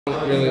I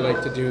don't really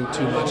like to do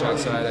too much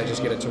outside. I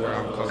just get it to where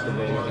I'm comfortable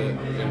with it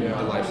and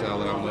the lifestyle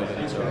that I'm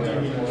living. So.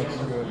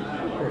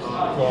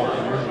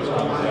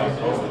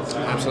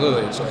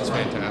 Absolutely, it's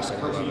fantastic.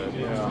 I love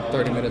it.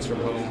 30 minutes from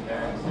home.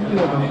 You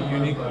have a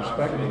unique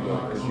perspective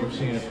though, because you've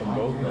seen it from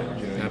both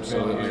ends.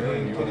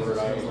 Absolutely. You were at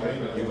Iowa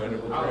State, you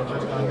ended with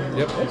transfer.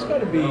 Yep. That's got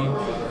to be.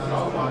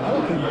 I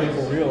don't think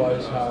people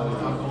realize how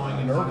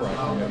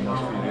nerve-wracking that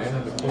must be to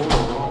enter the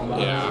portal.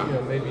 Yeah. You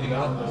know, maybe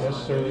not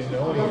necessarily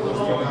knowing you're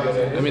going to get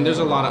it. I mean, there's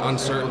a lot of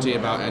uncertainty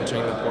about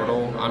entering the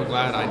portal. I'm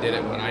glad I did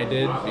it when I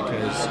did,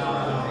 because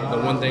the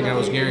one thing I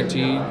was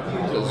guaranteed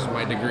was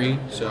my degree.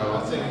 So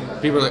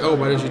people are like, oh,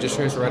 why did you just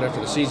transfer right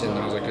after the season? And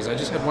I was like, because I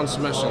just had one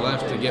semester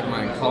left to get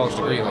my college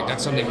degree. Like,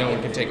 that's something no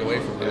one can take away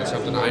from me. That's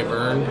something I've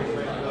earned,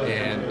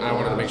 and I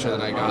wanted to make sure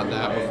that I got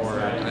that before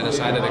I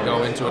decided to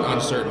go into an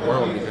uncertain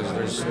world, because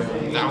there's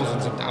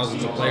thousands and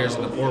thousands of players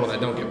in the portal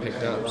that don't get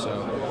picked up.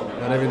 So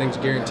not everything's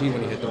guaranteed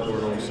when you hit the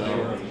portal.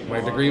 So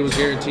my degree was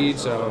guaranteed,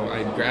 so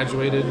I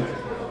graduated.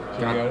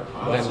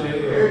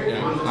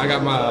 I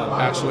got my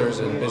bachelor's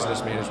in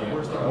business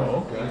management.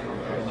 Oh, okay.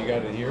 And you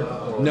got it here?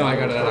 No, I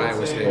got it at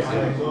Iowa State,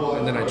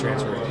 and then I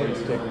transferred. Are you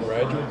taking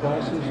graduate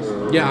classes?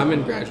 Or? Yeah, I'm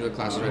in graduate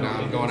classes right now.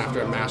 I'm going after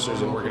a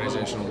master's in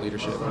organizational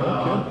leadership. Okay.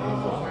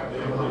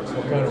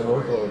 What kind of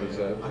workload is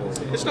that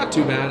for? It's not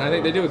too bad. I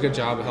think they do a good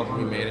job of helping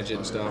me manage it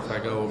and stuff. I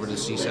go over to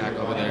CSAC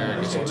over there,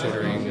 get some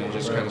tutoring, and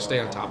just kind of stay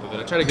on top of it.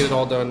 I try to get it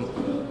all done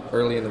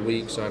early in the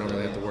week, so I don't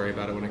really have to worry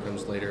about it when it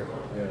comes later.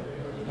 Yeah.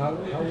 How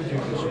would you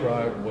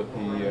describe what the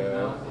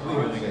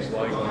feeling is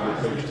like when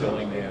Coach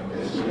Dillingham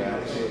is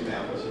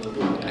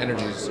The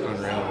energy is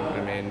unreal.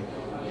 I mean,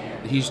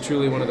 he's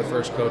truly one of the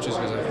first coaches,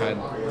 because I've had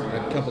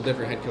a couple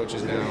different head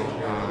coaches now.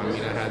 I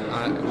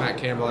had Matt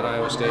Campbell at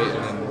Iowa State,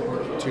 and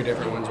then two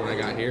different ones when I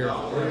got here.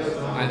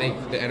 I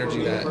think the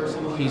energy that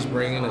he's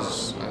bringing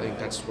is, I think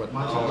that's what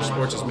college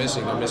sports is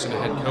missing. They're missing a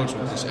head coach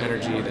with this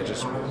energy that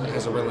just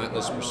has a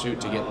relentless pursuit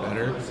to get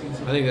better.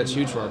 I think that's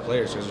huge for our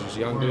players, because there's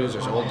young dudes,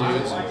 there's old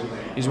dudes.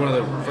 He's one of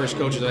the first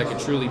coaches that I could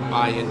truly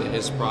buy into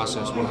his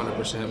process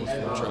 100% with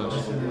full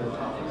trust.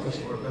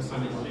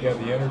 Yeah,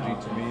 the energy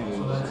to me is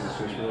just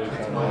really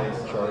kind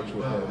of charged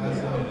with him.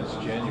 It's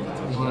genuine.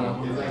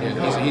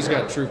 Yeah, he's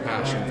got true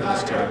passion for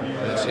this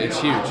team. It's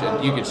huge.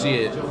 And you can see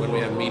it when we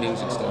have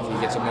meetings and stuff. He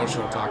gets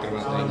emotional talking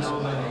about things,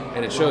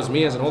 and it shows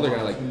me as an older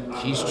guy, like,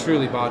 he's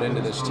truly bought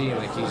into this team.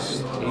 Like,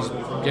 he's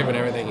given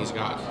everything he's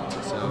got.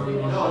 So it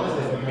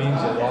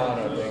means a lot.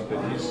 I think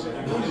that he's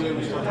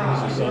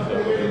a son of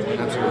it.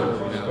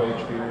 Absolutely. Yeah.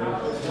 Coach here.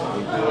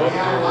 We grew up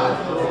here.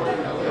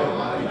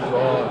 He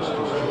draws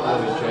just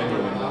really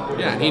genuine.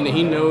 Yeah, and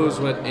he knows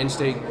what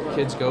in-state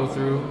kids go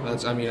through. I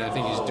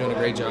think he's doing a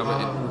great job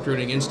at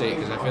recruiting in-state,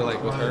 because I feel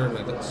like with Herm,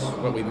 that's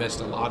what we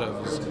missed a lot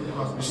of. Is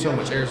there's so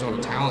much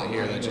Arizona talent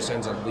here that just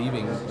ends up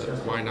leaving.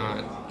 But why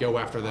not go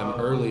after them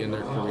early in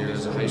their career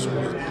as a high school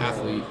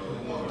athlete?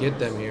 Get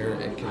them here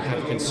and can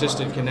have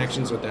consistent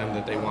connections with them,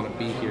 that they want to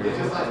be here,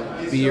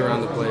 be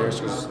around the players,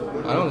 because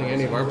I don't think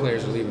any of our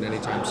players are leaving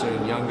anytime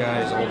soon. Young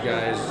guys, old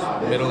guys,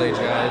 middle-aged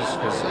guys,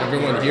 because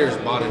everyone here is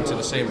bought into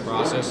the same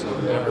process,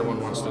 and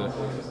everyone wants to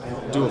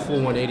do a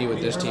full 180 with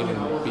this team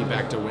and be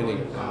back to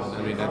winning.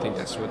 I mean, I think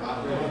that's what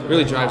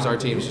really drives our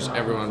team, is just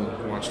everyone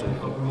wants to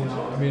win.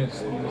 I mean,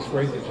 it's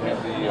great that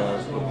you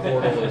have the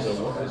portal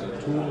as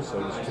a tool,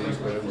 so to speak,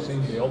 but it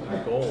seems the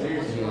ultimate goal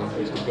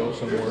is to go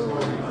somewhere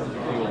where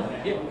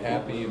you feel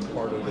happy and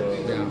part of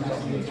something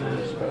that's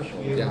really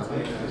special. Yeah.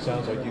 It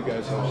sounds like you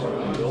guys have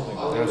something building.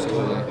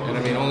 Absolutely. And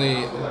I mean,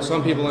 only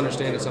some people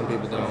understand it, some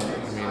people don't.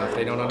 I mean, if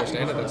they don't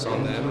understand it, that's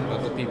on them.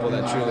 But the people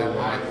that truly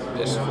want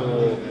this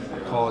full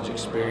college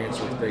experience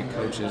with great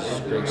coaches,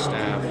 great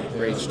staff,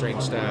 great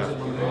strength staff,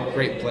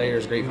 great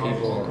players, great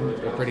people,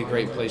 a pretty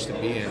great place to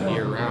be in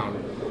year round.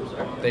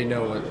 They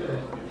know what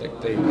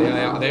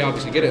they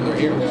obviously get it, and they're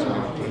here. So,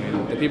 I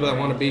mean, the people that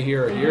want to be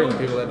here are here, and the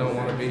people that don't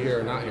want to be here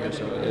are not here.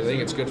 So I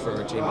think it's good for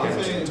our team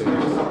chemistry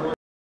too.